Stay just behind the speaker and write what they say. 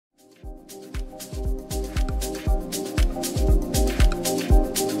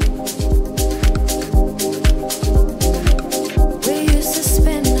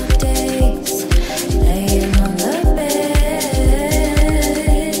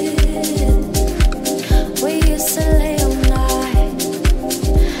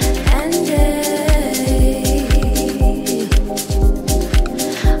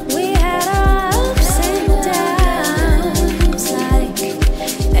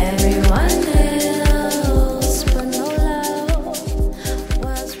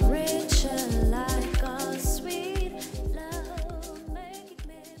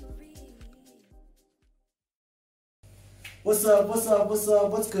what's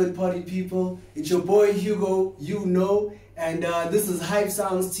up? What's good, party people? It's your boy Hugo, you know, and this is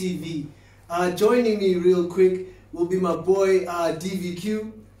HypSoundzTV. TV. Joining me real quick will be my boy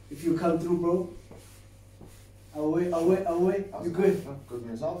DvQue. If you come through, bro. Away. You good? Good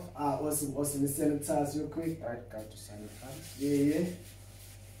yourself? Awesome. Let's sanitize real quick. Alright, got to sanitize. Yeah.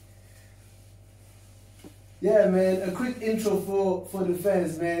 Yeah, man. A quick intro for the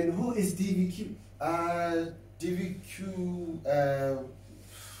fans, man. Who is DvQue? DvQue,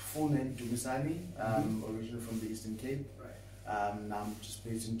 full name Dumisani, originally from the Eastern Cape. Right. Now I'm just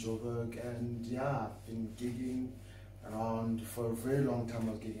based in Joburg, and yeah, I've been gigging around for a very long time.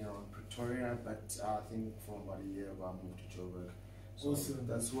 I was gigging around Pretoria, but I think for about a year ago I moved to Joburg. So awesome.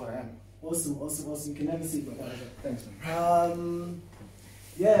 That's who I am. Awesome. Can I have a seat, brother? Thanks, man.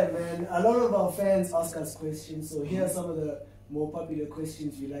 Yeah, man. A lot of our fans ask us questions, so here are some of the more popular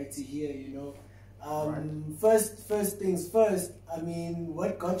questions we like to hear. You know. First things first, I mean,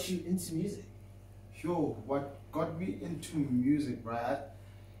 what got you into music? What got me into music, right?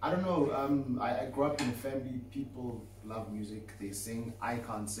 I don't know, I grew up in a family, people love music, they sing, I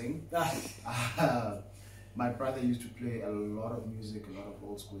can't sing. My brother used to play a lot of music, a lot of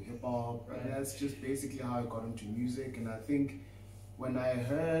old school hip hop, and that's just basically how I got into music. And I think when I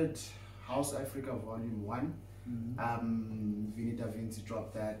heard House Africa Volume 1, Vinita Vinci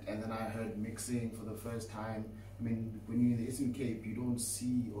dropped that, and then I heard mixing for the first time. I mean, when you're in the Eastern Cape, you don't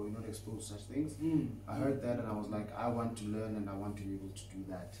see or you're not exposed to such things. I heard that and I was like, I want to learn and I want to be able to do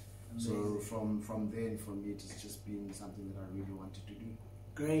that. Amazing. So from then, for me, it's just been something that I really wanted to do.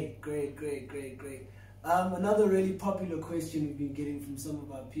 Great. Another really popular question we've been getting from some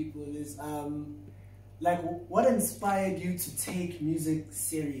of our people is, like, what inspired you to take music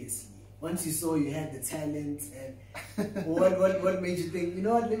seriously? Once you saw you had the talent, and what made you think, you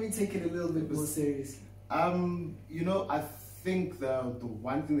know what, let me take it a little bit more seriously? You know, I think the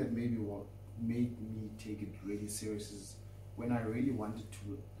one thing that made me take it really serious is when I really wanted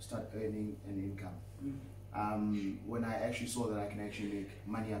to start earning an income. When I actually saw that I can actually make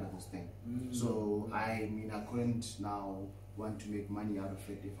money out of this thing. So I mean, I couldn't now want to make money out of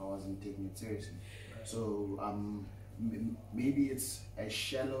it if I wasn't taking it seriously. Right. So maybe it's a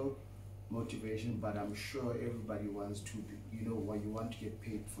shallow motivation, but I'm sure everybody wants to, you know, when you want to get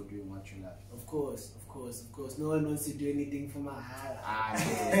paid for doing what you love. Of course. No one wants to do anything for my heart.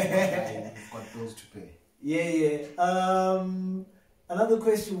 I've got bills to pay. Yeah. Another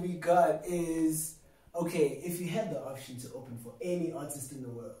question we got is, okay, if you had the option to open for any artist in the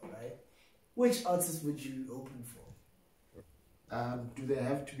world, right? Which artist would you open for? Do they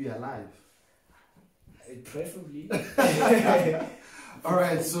have to be alive? Preferably.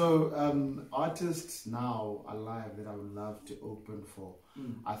 Alright, so artists now alive that I would love to open for.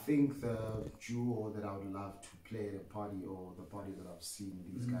 I think the duo that I would love to play at a party, or the parties that I've seen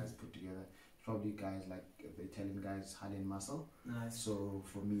these guys put together, probably guys like the Italian guys, Han and Muscle. Nice. So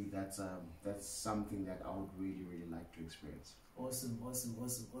for me, that's something that I would really like to experience. Awesome.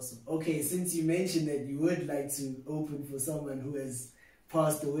 Okay, since you mentioned that you would like to open for someone who has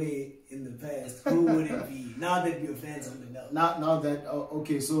passed away in the past, who would it be? Now that your fans on the know. Now that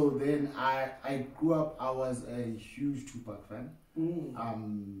okay, so then I grew up. I was a huge Tupac fan.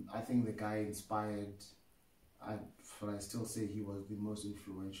 I think the guy inspired. I still say he was the most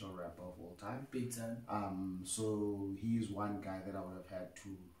influential rapper of all time. Big time. So he is one guy that I would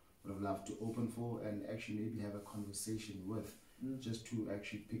have loved to open for and actually maybe have a conversation with, just to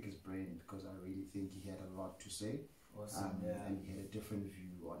actually pick his brain, because I really think he had a lot to say. Awesome, and he had a different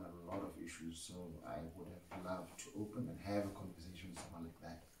view on a lot of issues, so I would have loved to open and have a conversation with someone like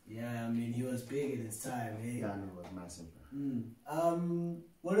that. Yeah, I mean, he was big in his time, eh? Yeah, no, it was massive.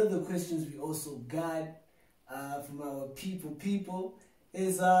 One of the questions we also got from our people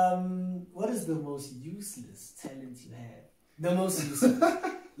is, what is the most useless talent you have? The most useless.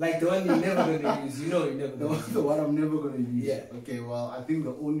 Like the one you're never gonna use. You know you're never gonna use. The one I'm never gonna use. Yeah. Okay, well, I think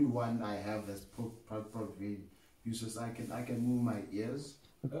the only one I have that's probably useless, I can move my ears.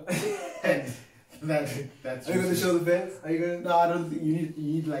 And that's Are you gonna show the fans? Are you gonna? No, I don't think you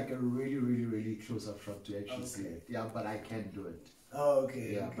need like a really close up shot to actually see it. Yeah, but I can do it. Oh,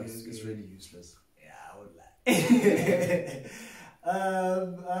 okay. Yeah, but it's really useless. Yeah, I would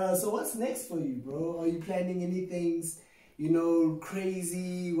lie. So what's next for you, bro? Are you planning anything, you know,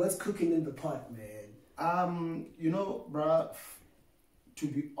 crazy? What's cooking in the pot, man? You know, bruh, to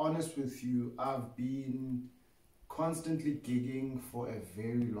be honest with you, I've been constantly gigging for a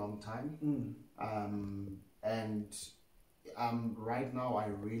very long time. And right now I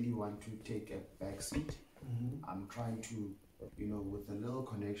really want to take a back seat. I'm trying to, you know, with the little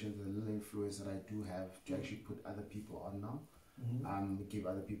connections, the little influence that I do have, to actually put other people on now. give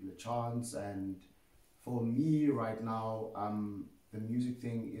other people a chance. And for me right now, the music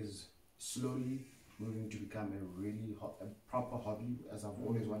thing is slowly moving to become a really a proper hobby, as I've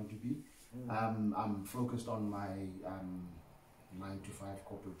always wanted to be. I'm focused on my 9-to-5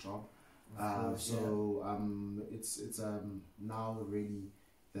 corporate job. It's now really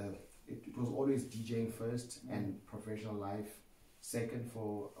it was always DJing first and professional life second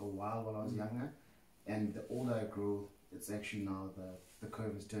for a while when I was younger, and the older I grow, it's actually now the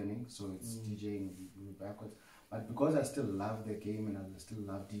curve is turning, so it's DJing moving backwards. But because I still love the game and I still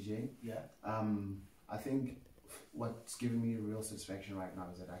love DJing, I think what's giving me real satisfaction right now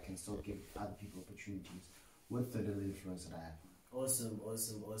is that I can still give other people opportunities with the little influence that I have. Awesome.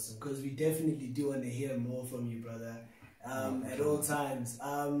 Because we definitely do want to hear more from you, brother, at all times.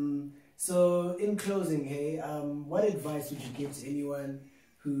 So in closing, hey, what advice would you give to anyone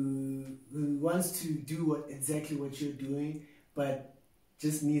who wants to do exactly what you're doing, but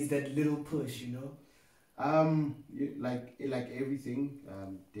just needs that little push, you know? Like everything,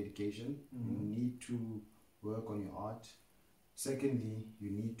 dedication. You need to work on your art. Secondly, you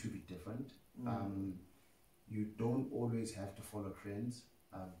need to be different. You don't always have to follow trends,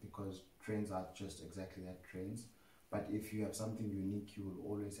 because trends are just exactly that, trends. But if you have something unique, you will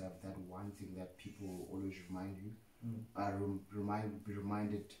always have that one thing that people will always remind you, be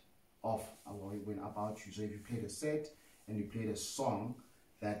reminded of when about you. So if you played a set and you played a song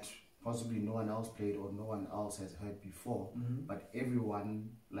that possibly no one else played or no one else has heard before, but everyone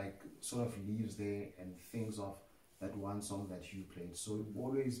like sort of leaves there and thinks of that one song that you played. So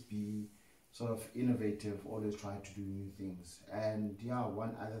always be sort of innovative, always try to do new things. And yeah,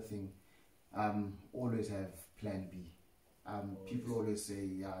 one other thing, always have plan B. People always say,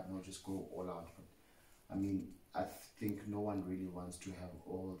 yeah, no, just go all out. But I mean, I think no one really wants to have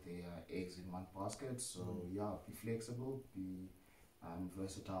all their eggs in one basket. So yeah, be flexible, be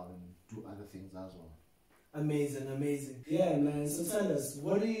versatile, and do other things as well. Amazing. Yeah, man. So tell us,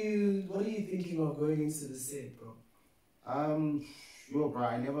 what are you thinking of going into the set, bro? Sure, bro.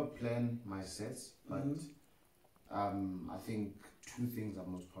 I never plan my sets, but I think two things are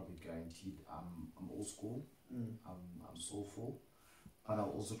most probably guaranteed. I'm old school. I'm soulful, but I'll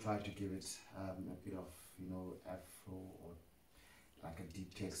also try to give it a bit of, you know, Afro or like a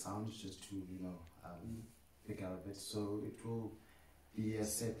deep tech sound, just to, you know, pick out a bit. So it will be a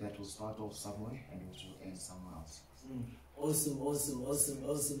set that will start off somewhere and it will end somewhere else.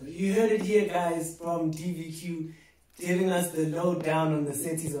 Awesome. You heard it here, guys, from DvQue, giving us the lowdown on the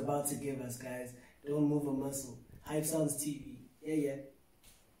set he's about to give us, guys. Don't move a muscle. HypSoundzTV. Yeah.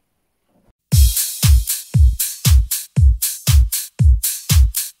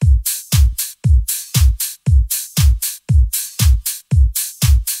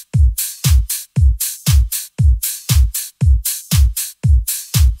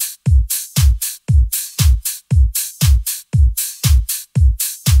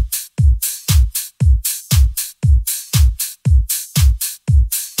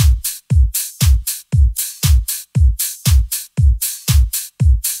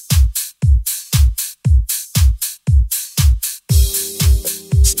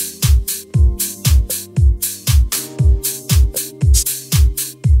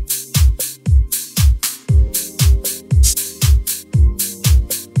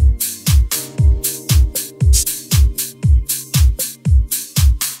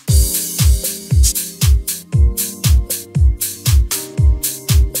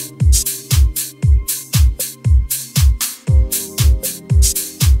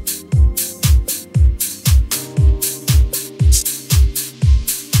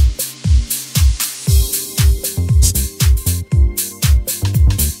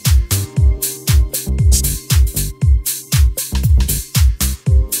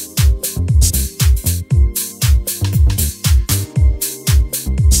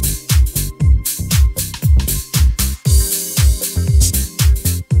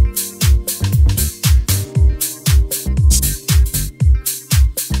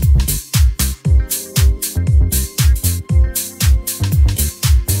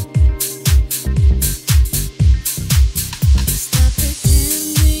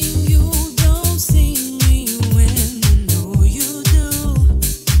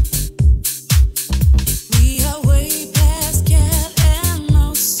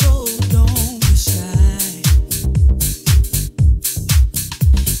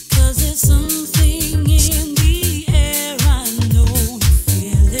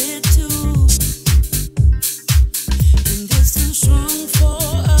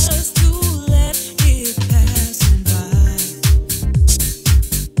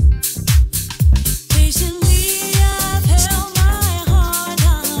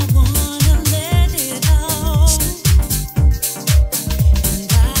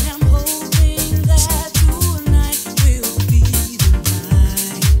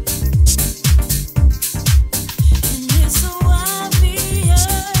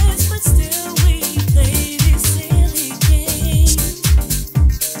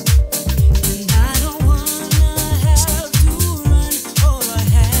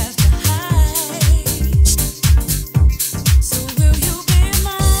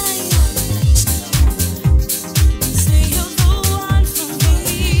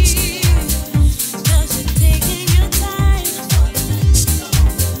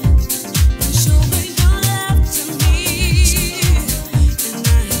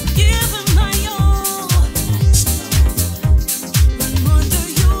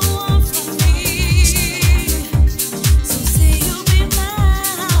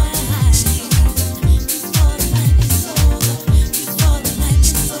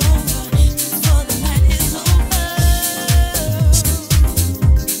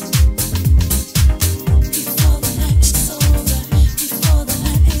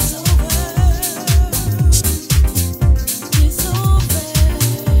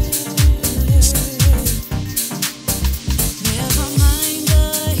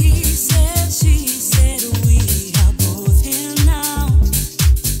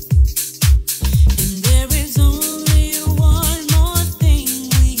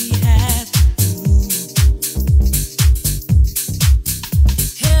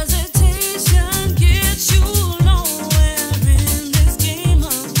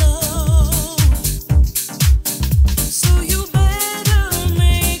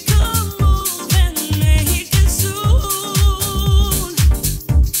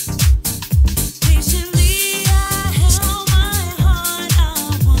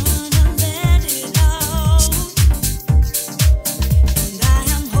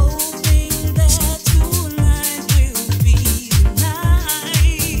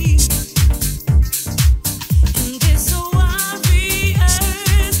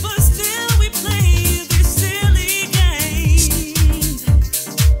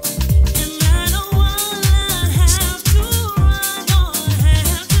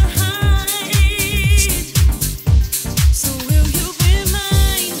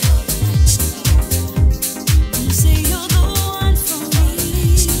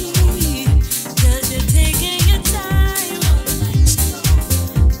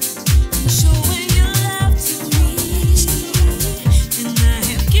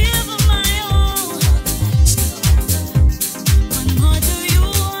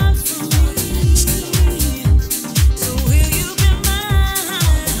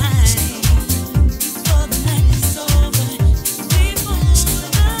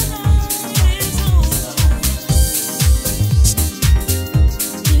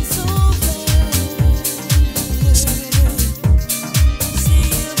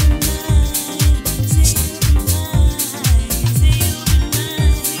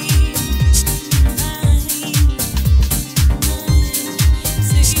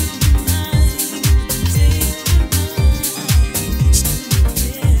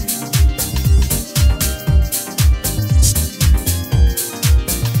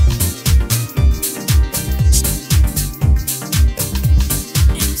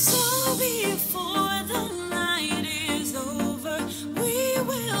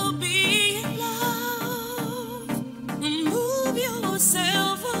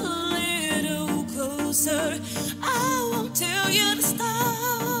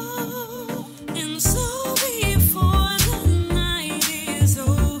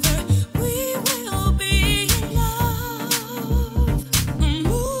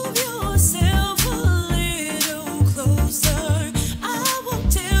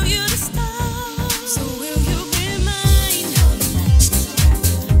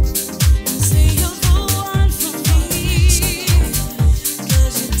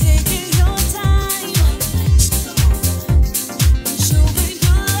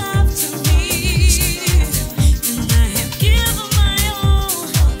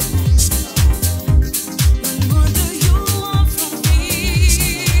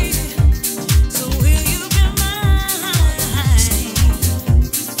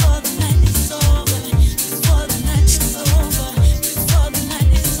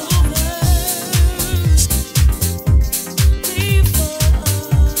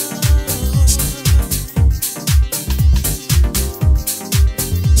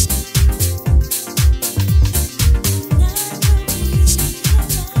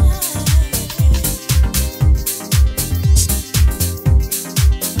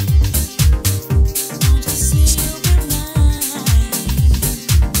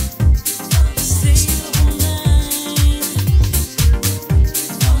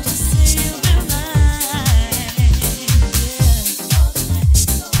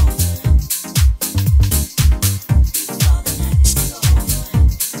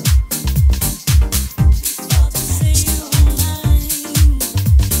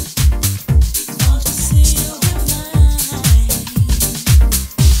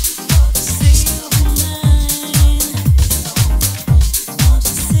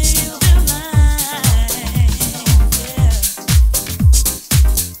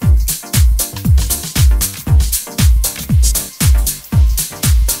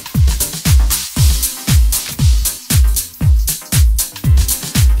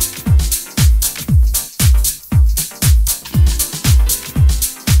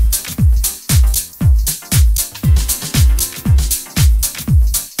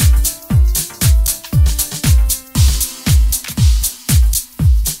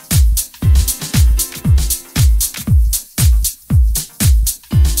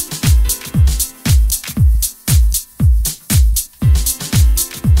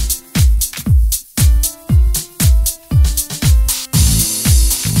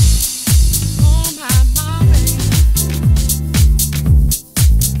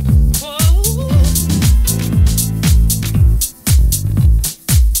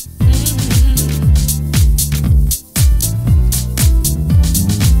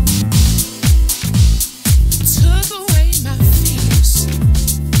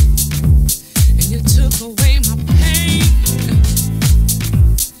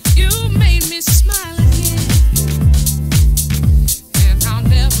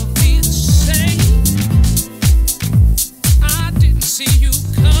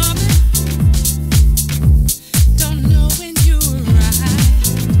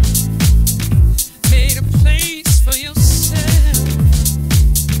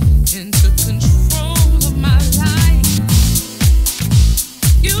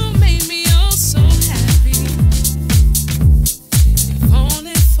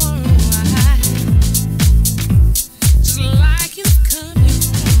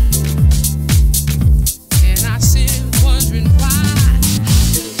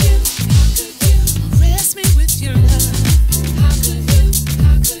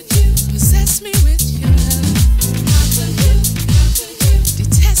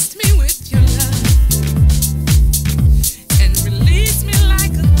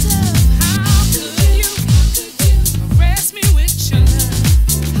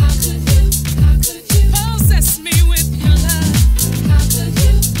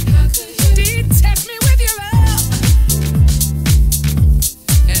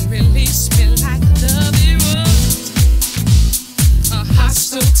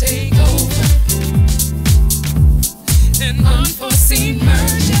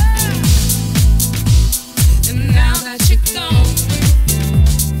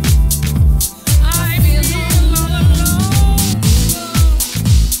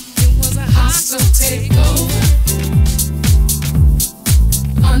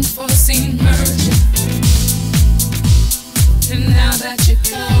 unforeseen merger. And now that you're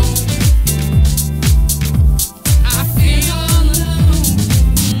gone, I feel all alone.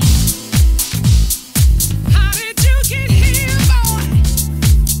 How did you get here, boy?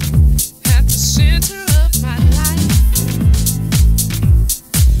 At the center of my life.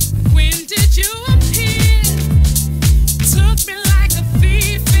 When did you appear? Took me like a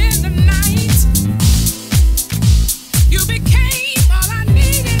thief in the night. You became all I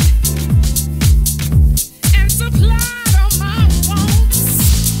needed and supplied all my wants.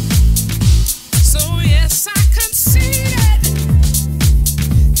 So yes, I conceded,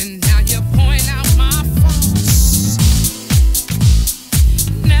 and now you point out my faults.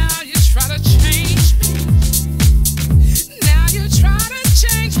 Now you try to change me. Now you try to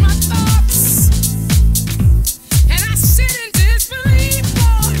change my thoughts. And I sit in disbelief,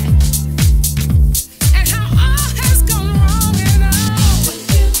 boy, and how all has gone wrong and all.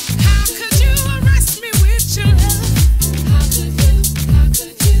 How could you arrest me with your love? How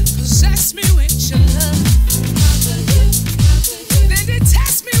could you possess me with your love? How could you then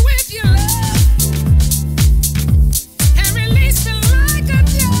detest me with your love and release me like a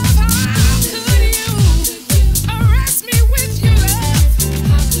dove? How could you arrest me with your love?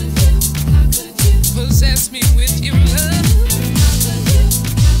 How could you possess me with your love?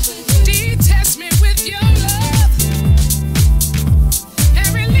 Detest me with your love and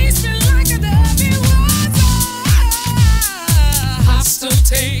release me like a dove? It was a hostile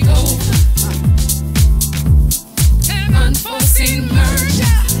takeover, an unforeseen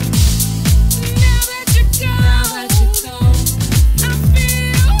merger. Now that you're gone, I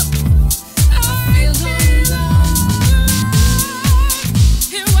feel alone.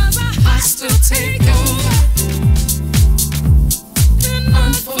 It was a hostile takeover, an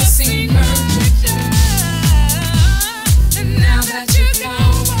unforeseen merger. And now that you're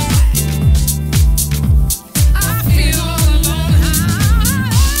gone, I feel all alone. How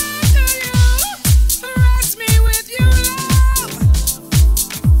could you arrest me with your love?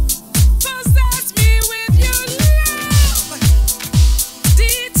 Possess me with your love.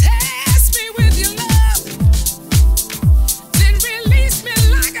 Detest me with your love. Then release me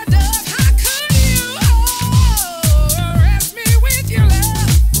like a dove. How could you arrest me with your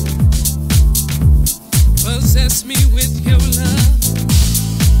love? Possess me with your love.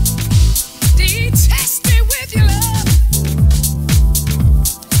 Detest me with your love.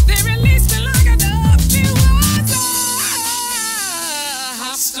 Then release me like a dove. It was a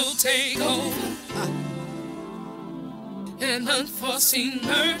hostile takeover, an unforeseen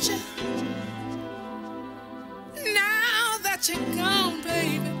merger. Now that you're gone,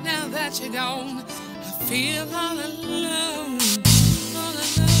 baby, now that you're gone, I feel all alone,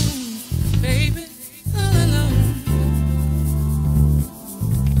 baby, all alone,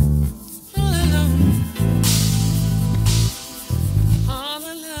 all alone, all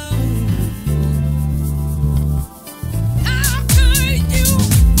alone. How could you?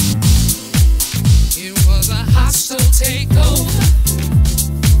 It was a hostile takeover,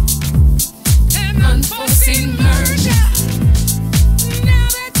 an unforeseen merger. Now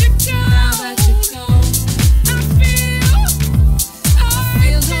that you're gone, I feel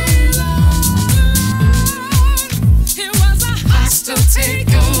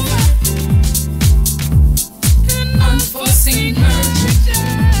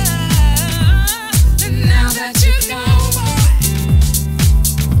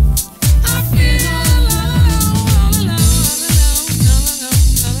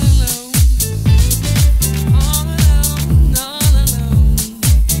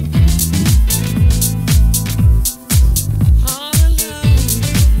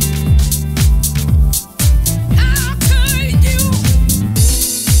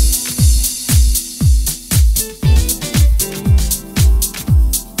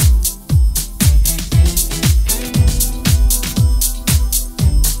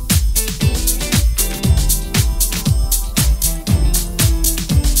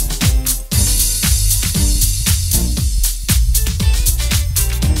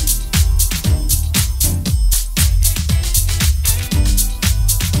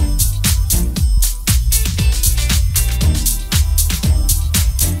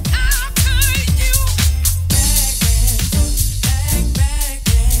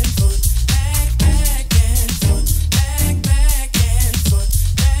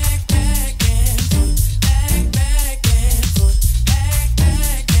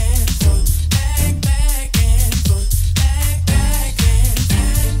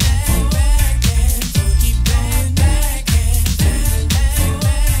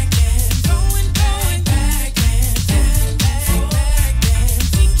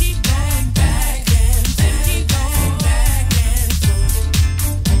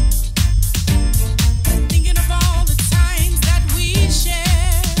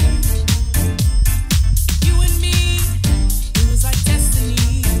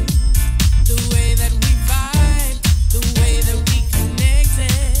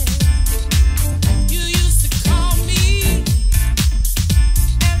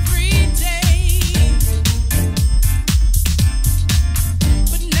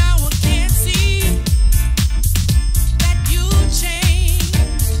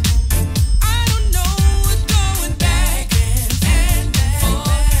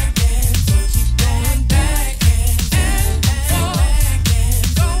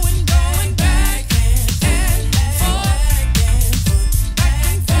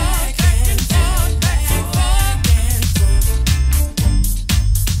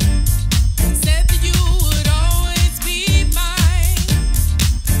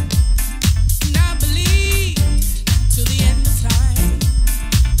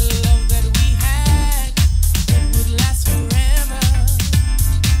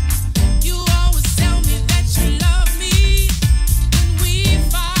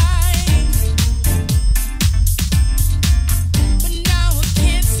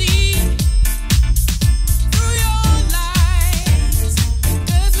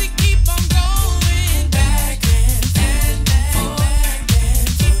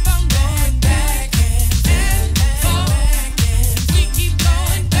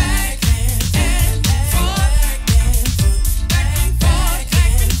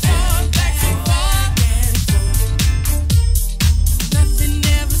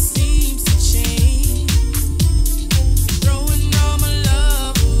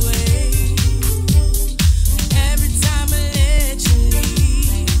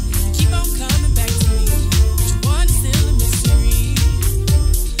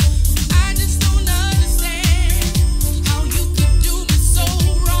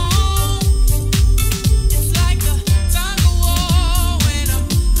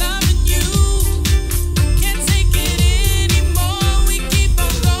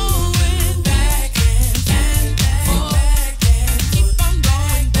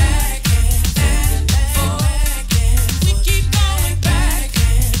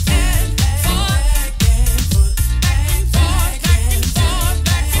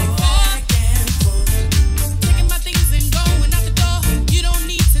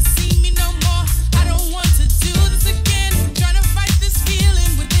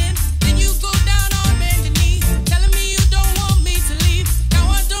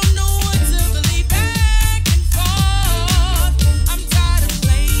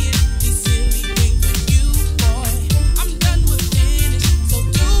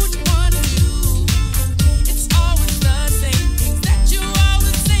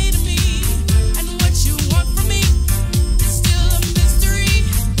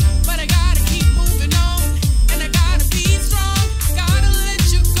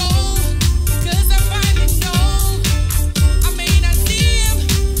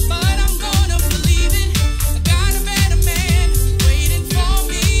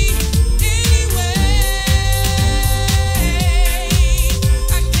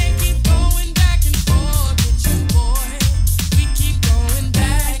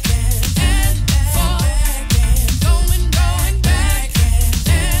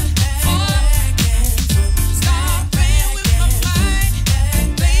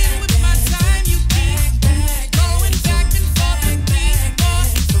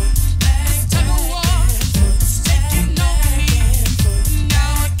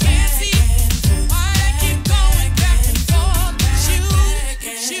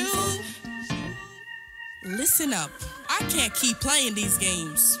can't keep playing these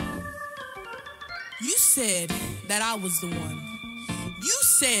games. You said that I was the one. You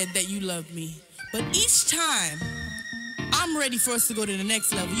said that you loved me. But each time I'm ready for us to go to the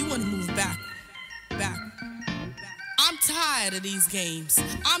next level, you want to move back. I'm tired of these games.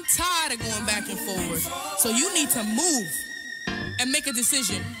 I'm tired of going back and forward. So you need to move and make a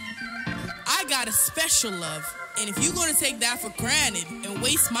decision. I got a special love, and if you're going to take that for granted and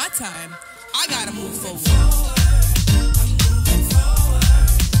waste my time, I got to move forward.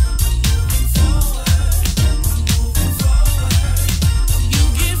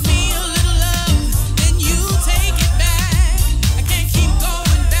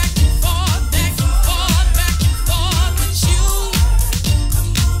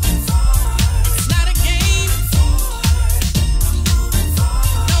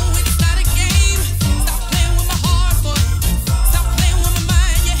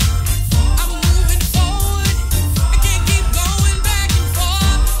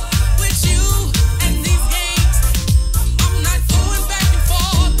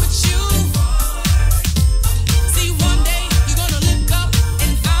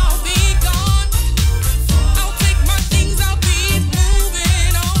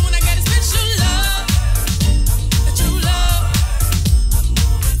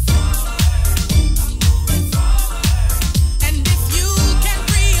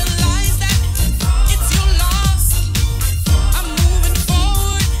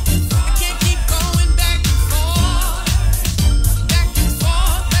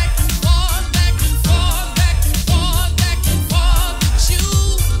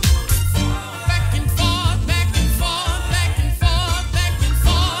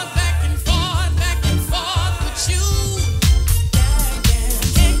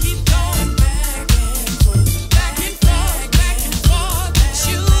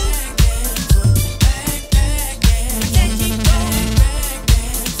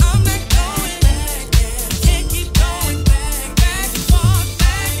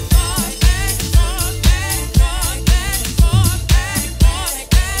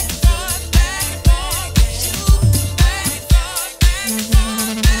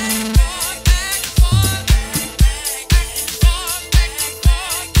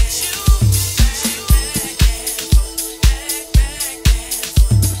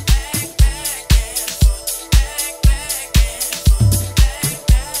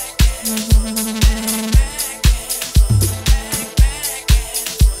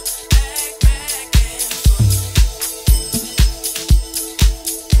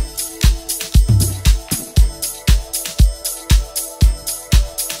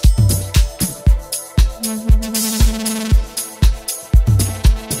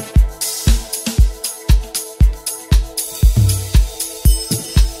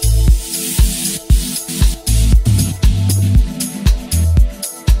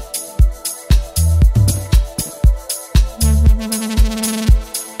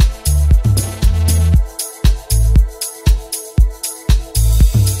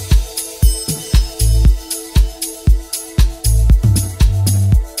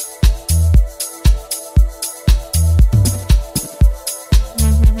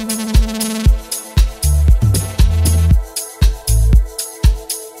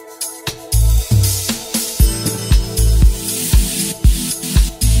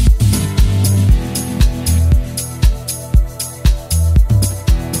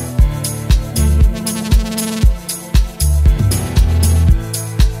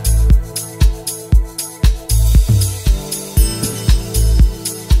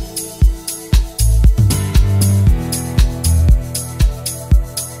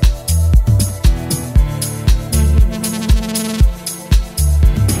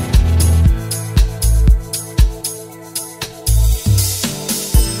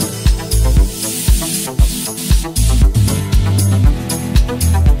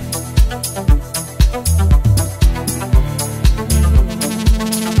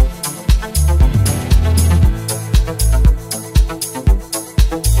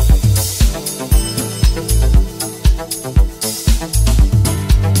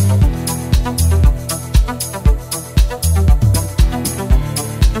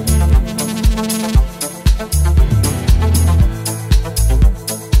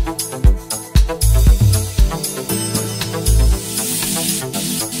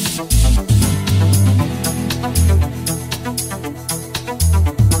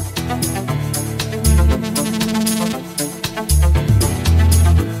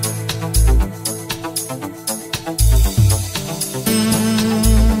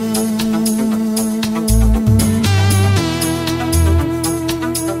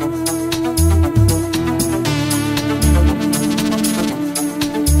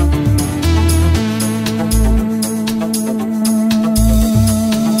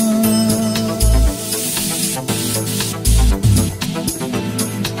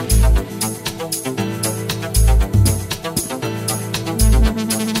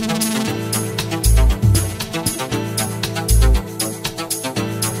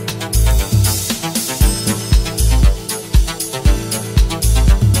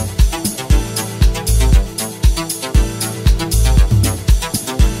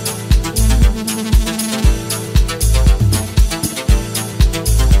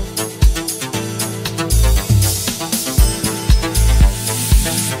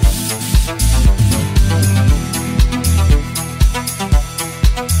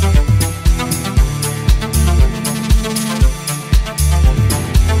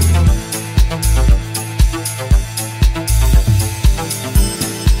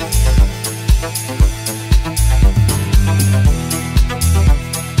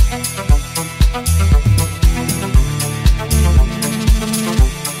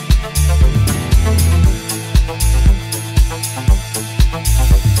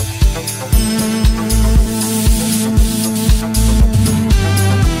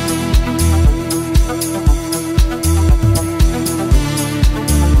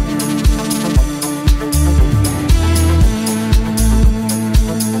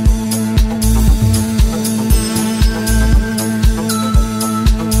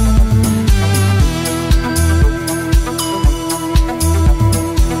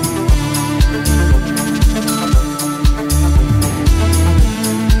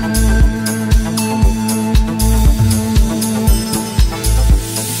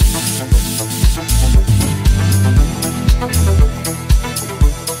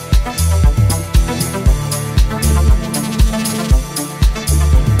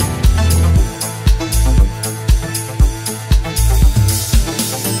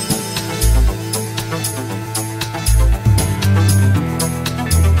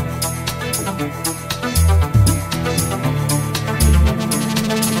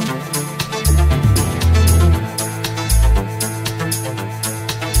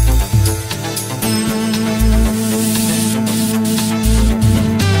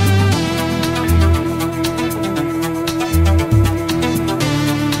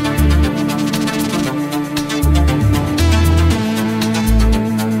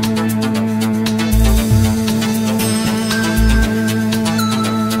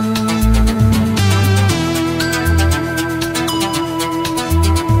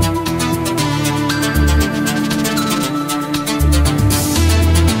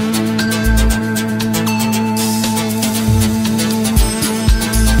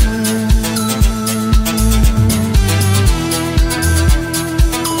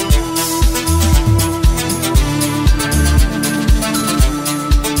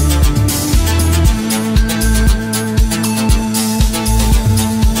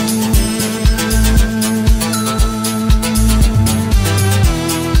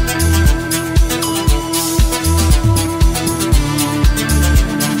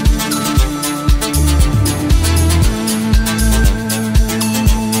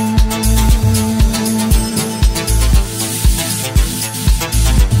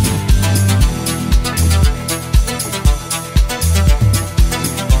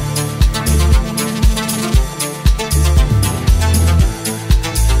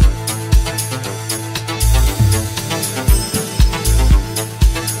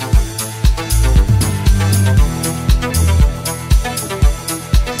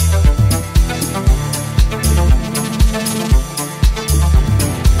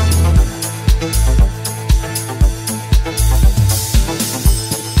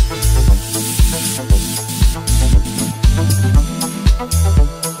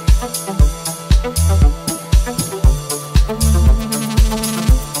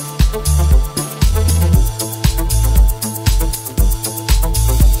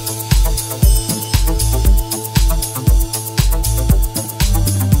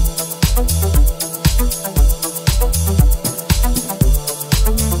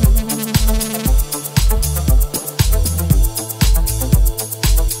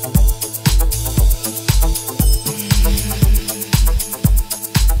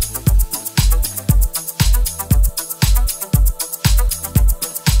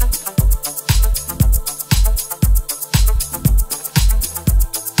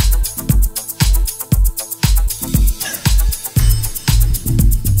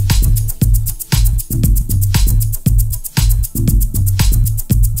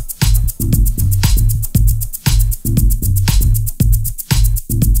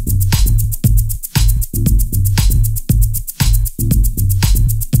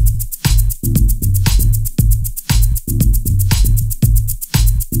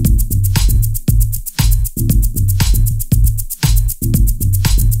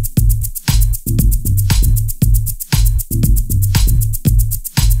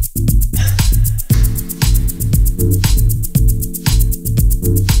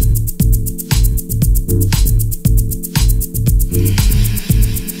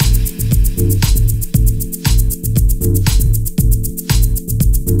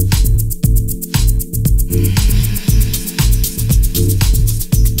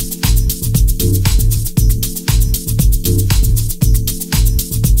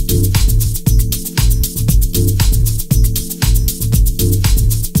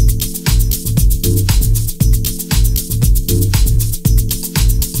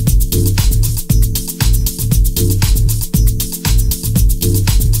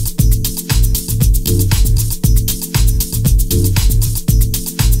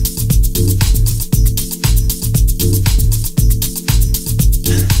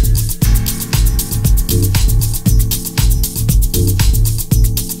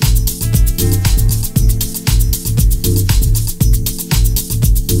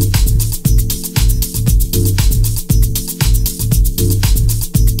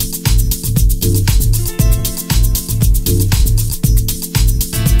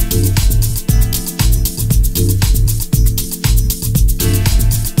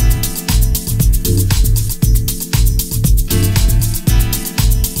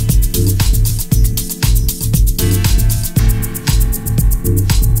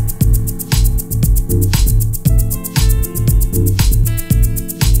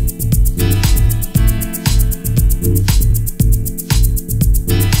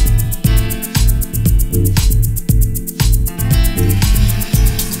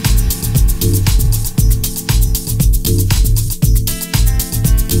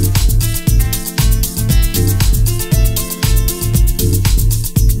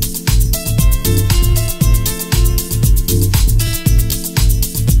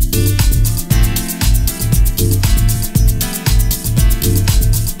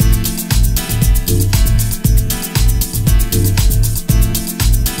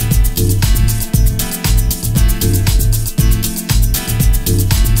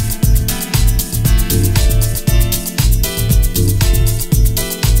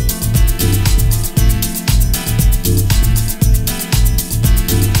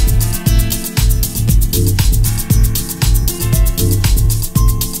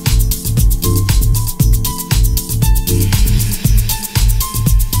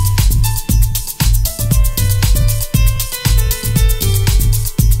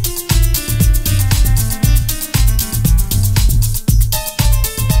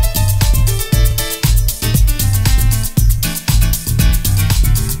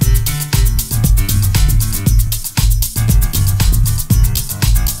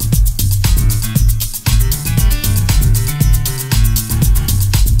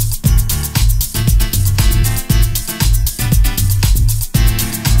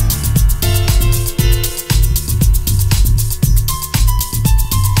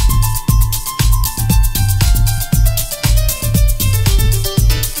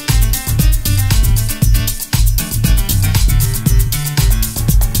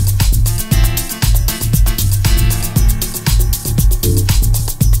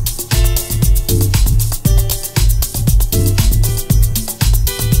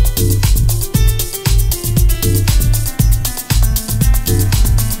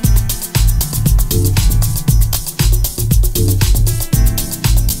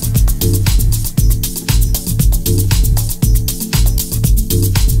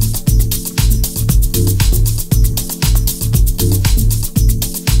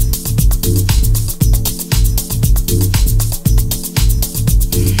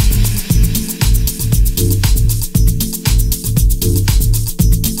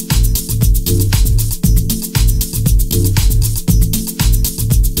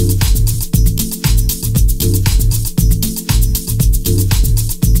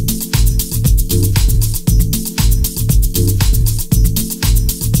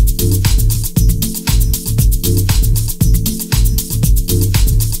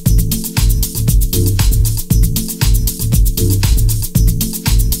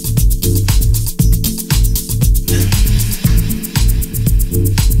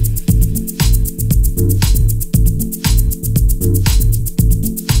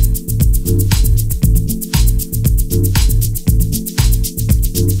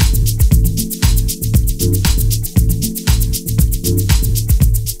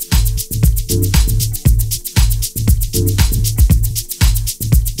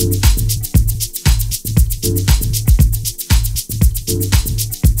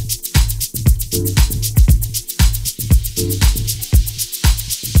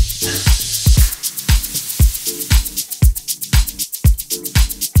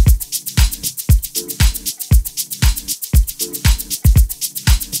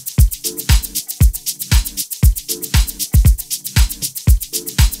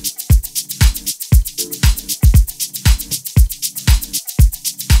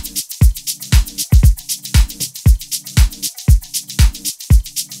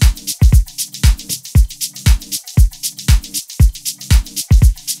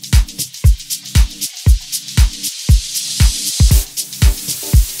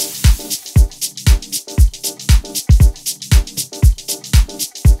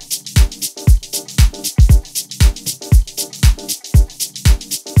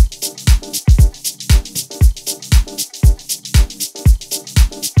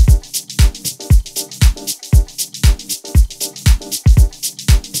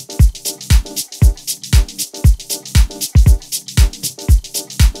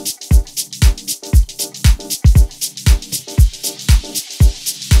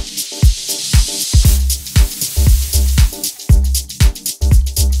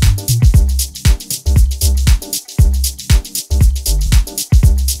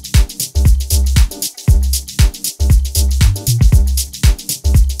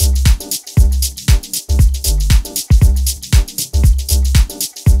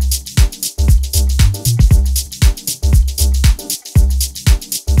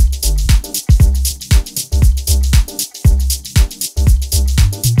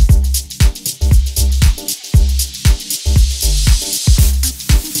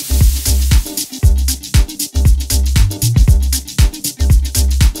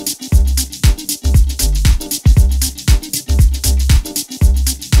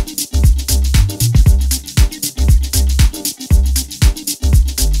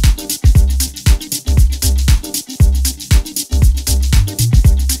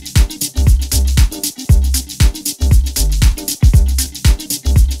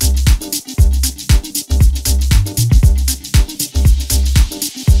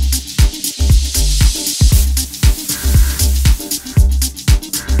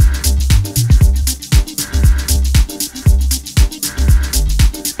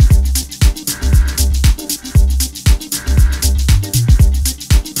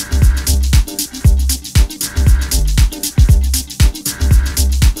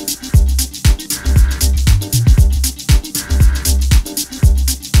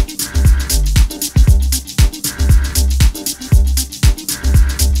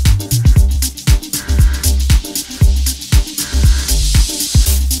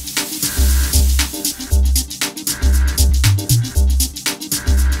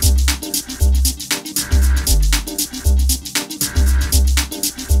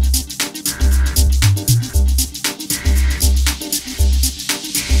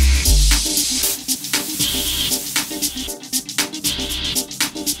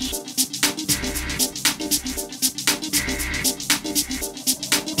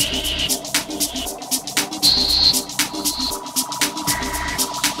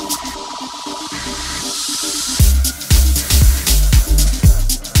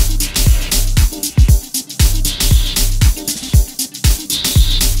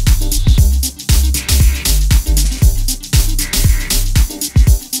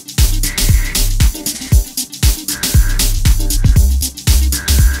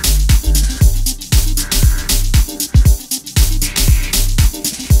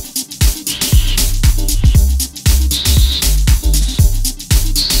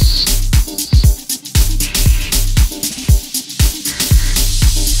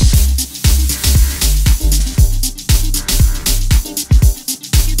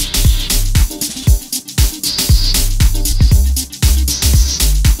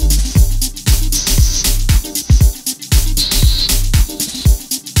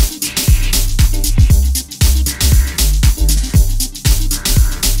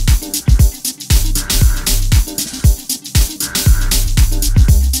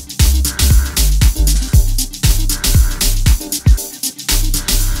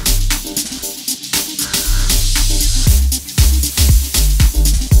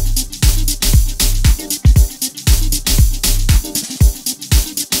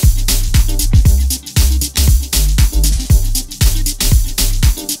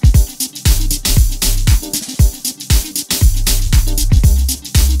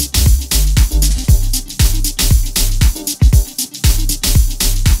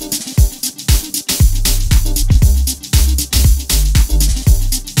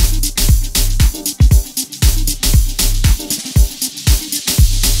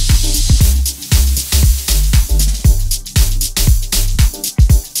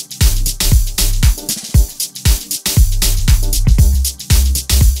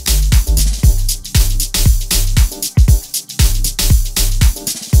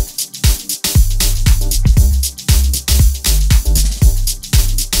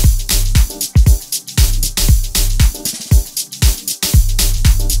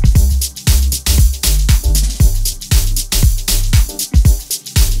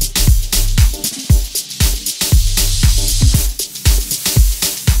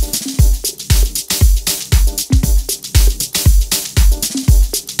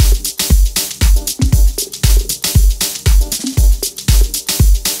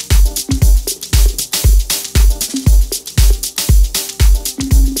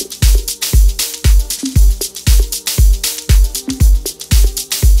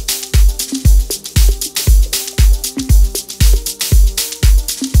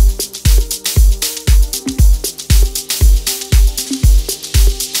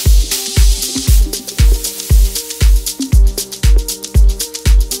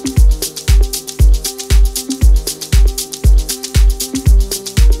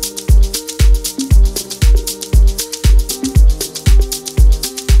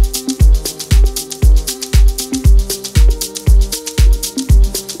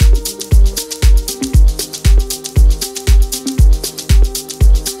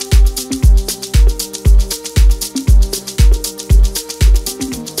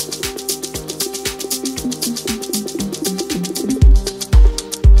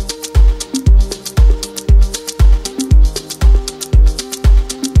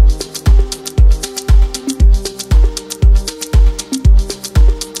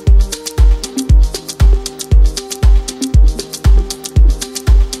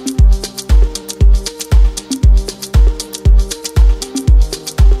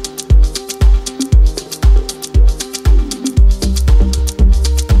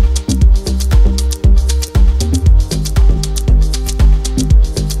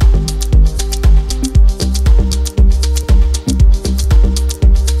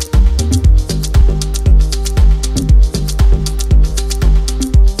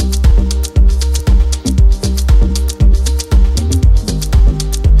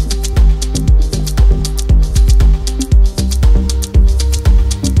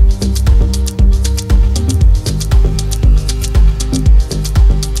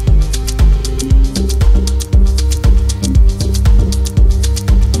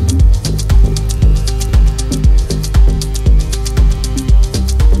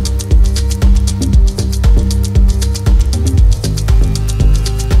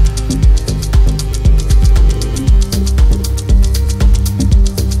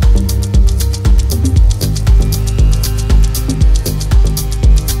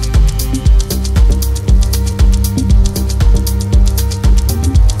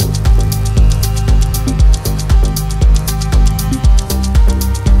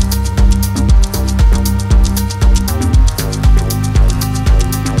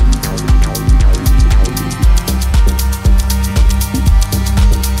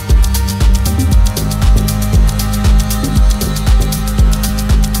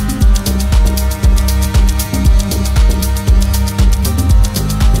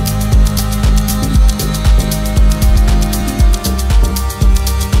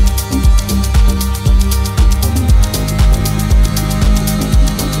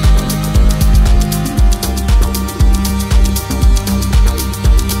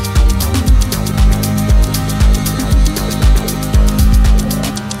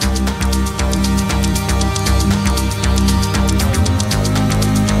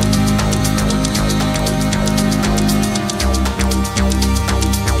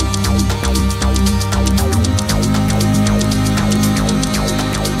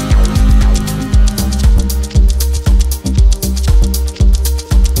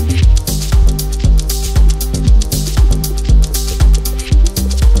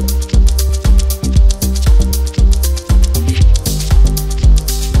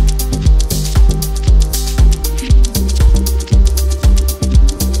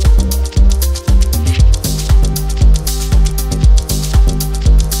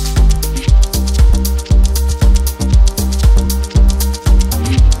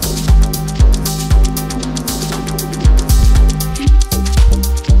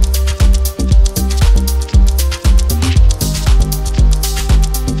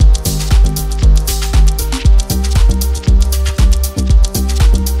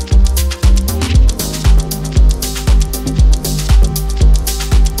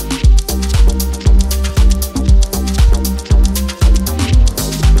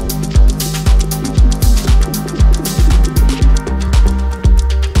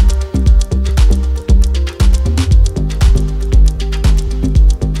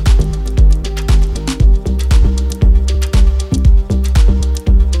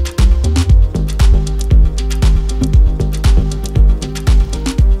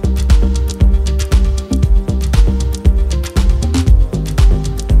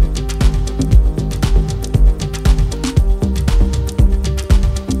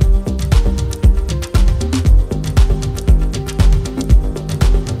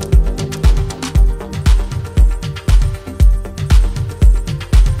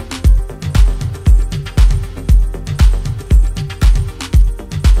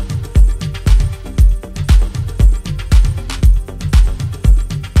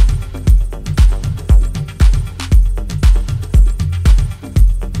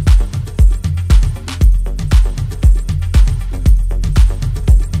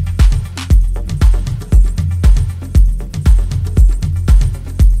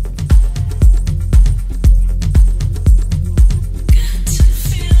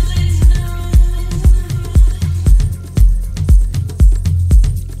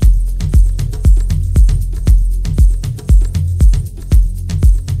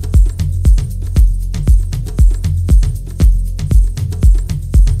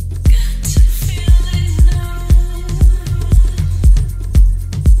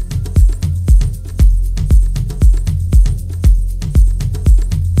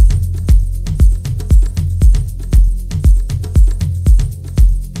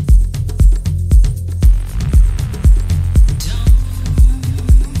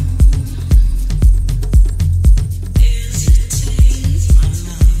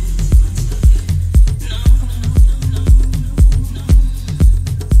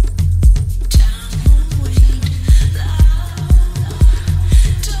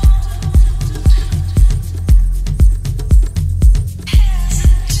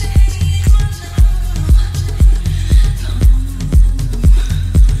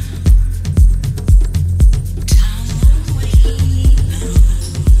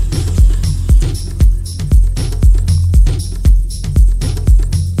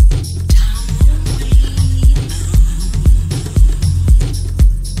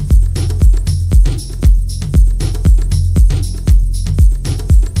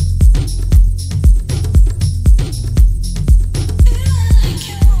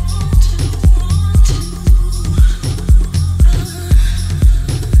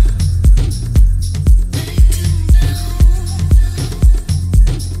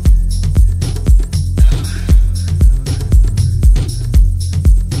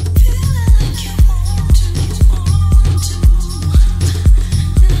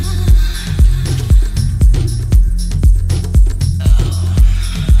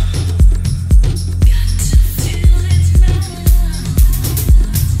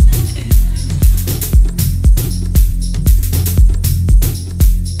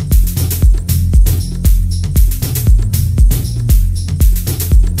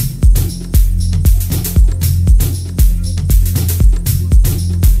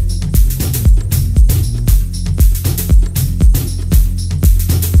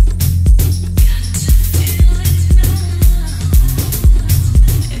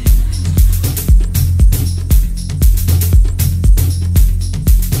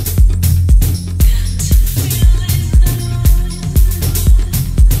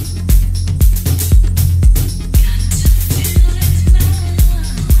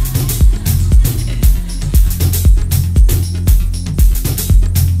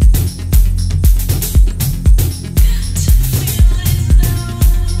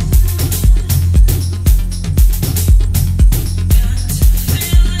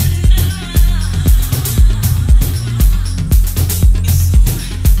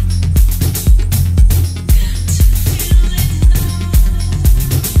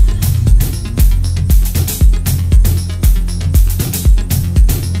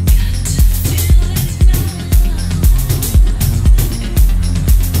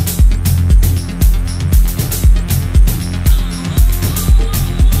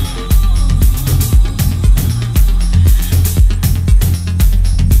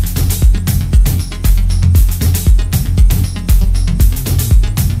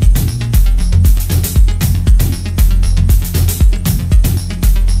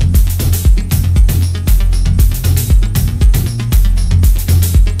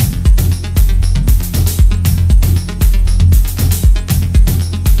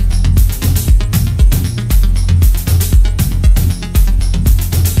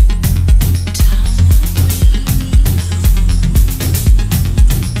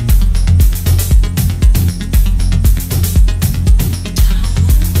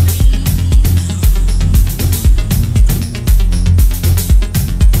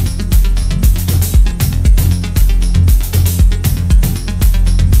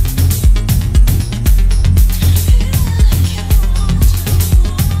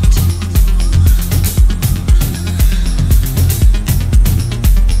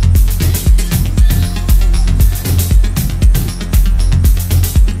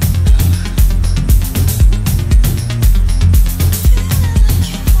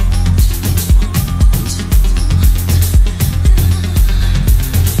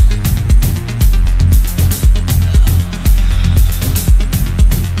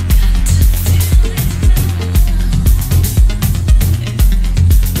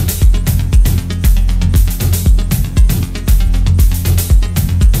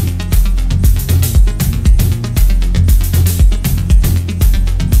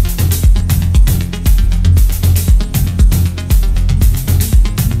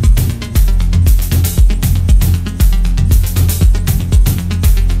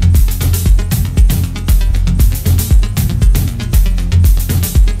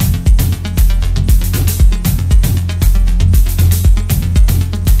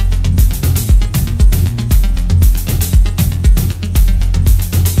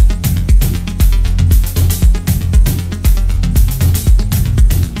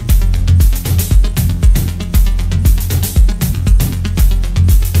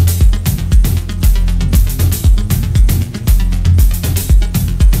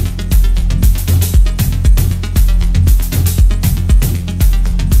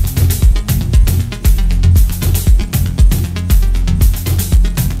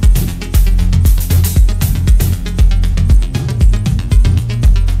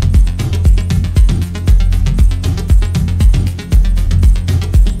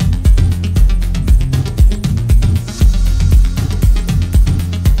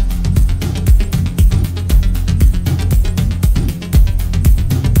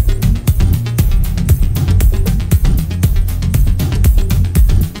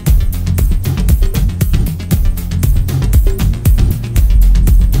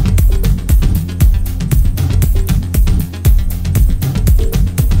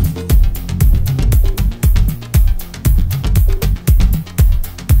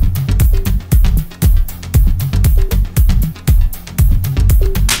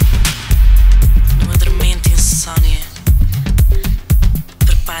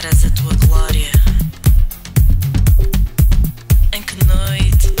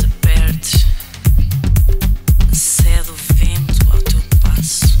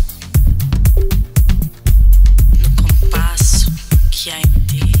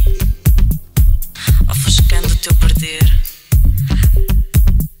 teu perder.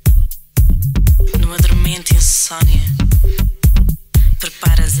 Numa dormente insônia,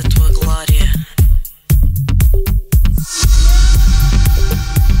 preparas a tua glória.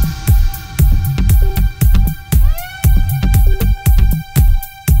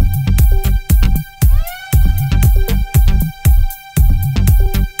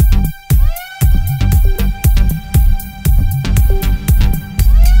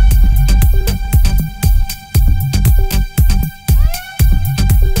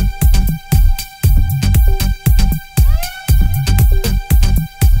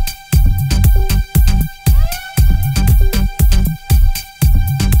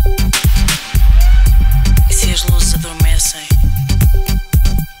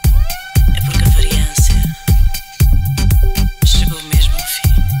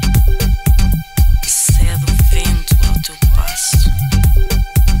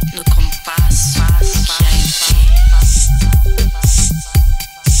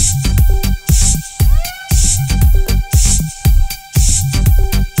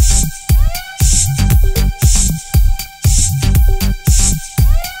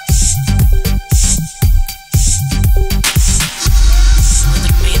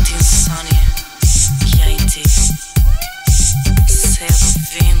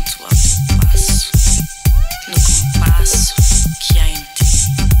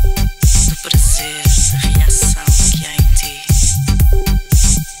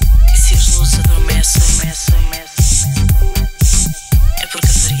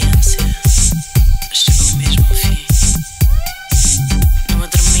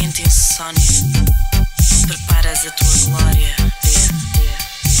 Preparas a tua glória.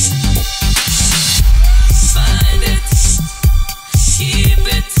 Find it, keep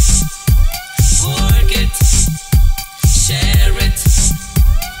it, work it, share it.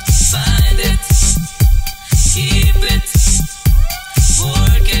 Find it, keep it,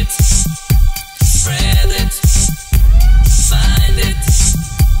 work it, spread it. Find it,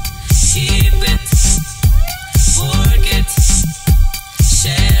 keep it, work it,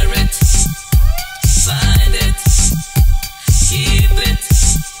 share it. Find it, keep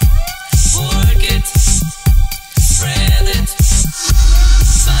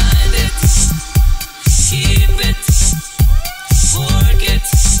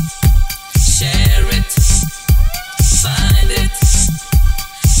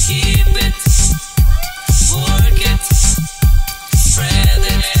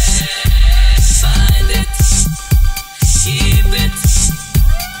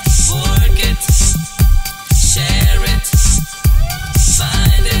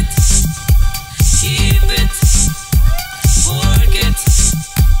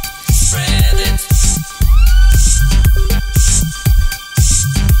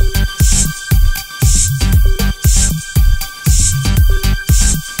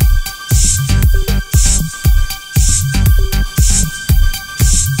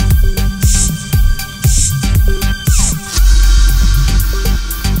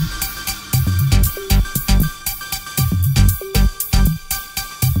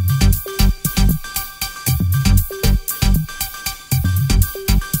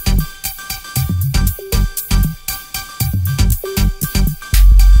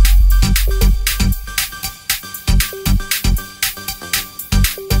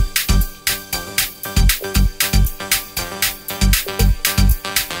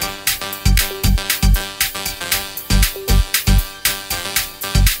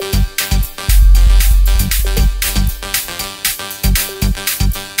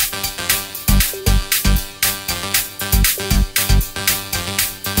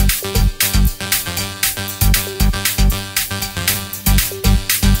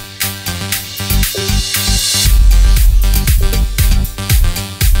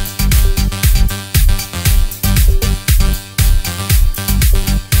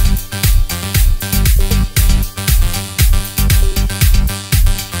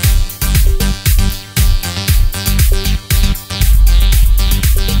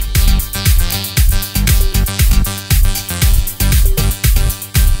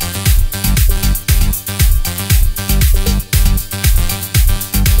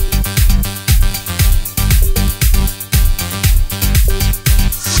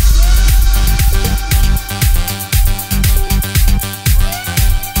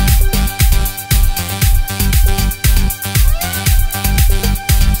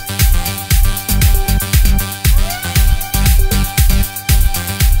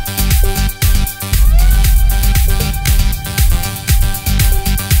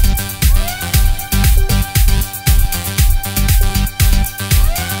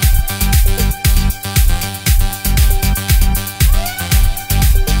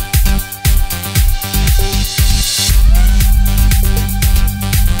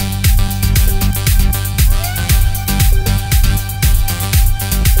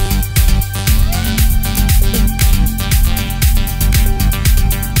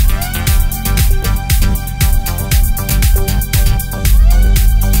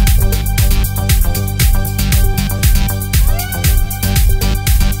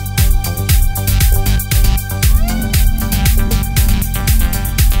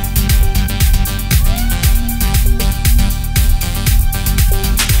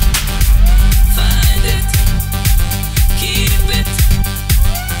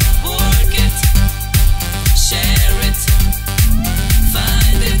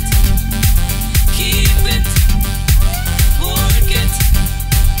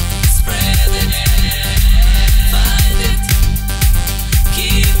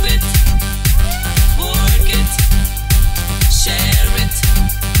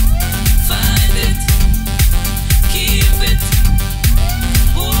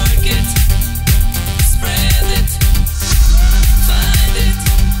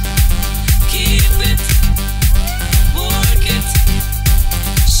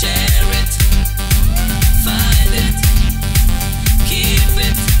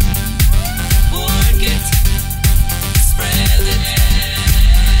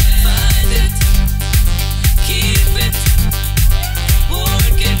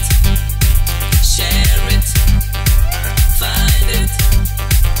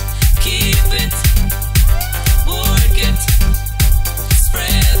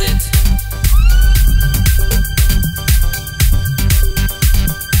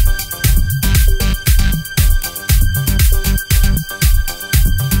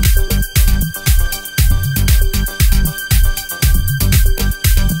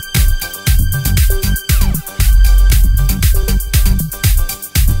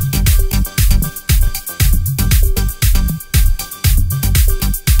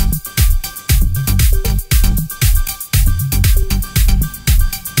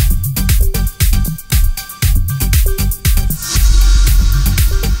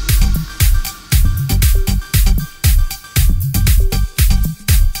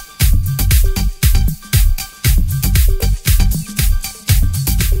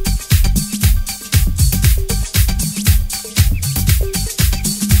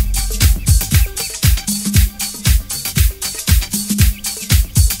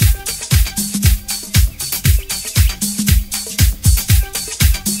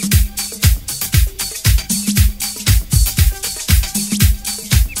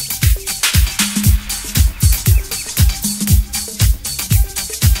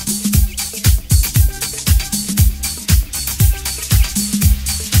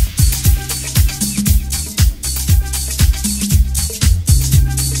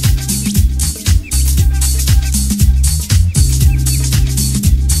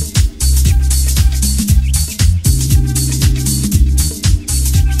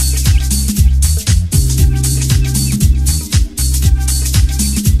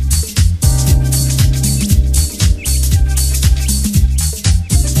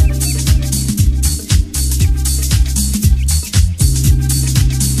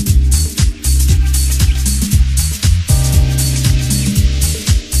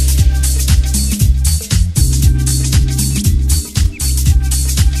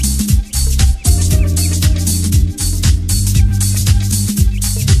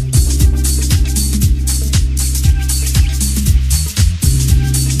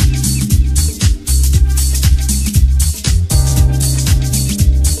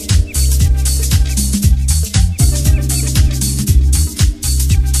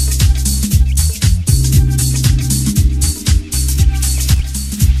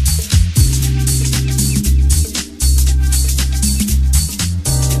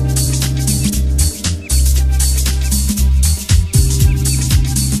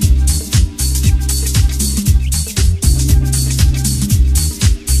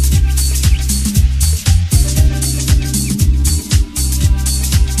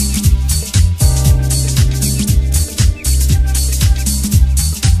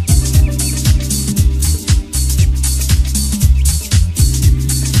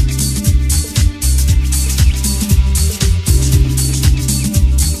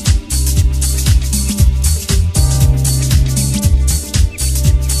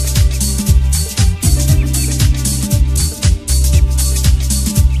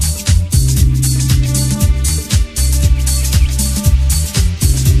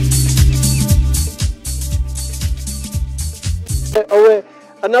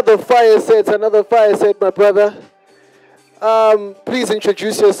another fire set, my brother. Please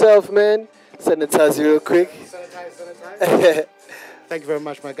introduce yourself, man. Sanitize you real quick. Sanitize. Thank you very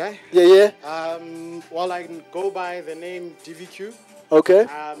much, my guy. Yeah. Well, I can go by the name DvQue. Okay.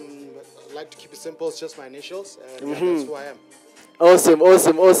 I like to keep it simple. It's just my initials, and yeah, that's who I am.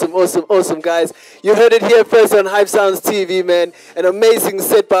 Awesome, guys. You heard it here first on HypSoundzTV, TV, man. An amazing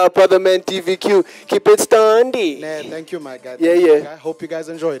set by our brother, man, DvQue. Keep it standing. Nah, thank you, my guy. Yeah. I hope you guys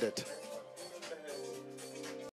enjoyed it.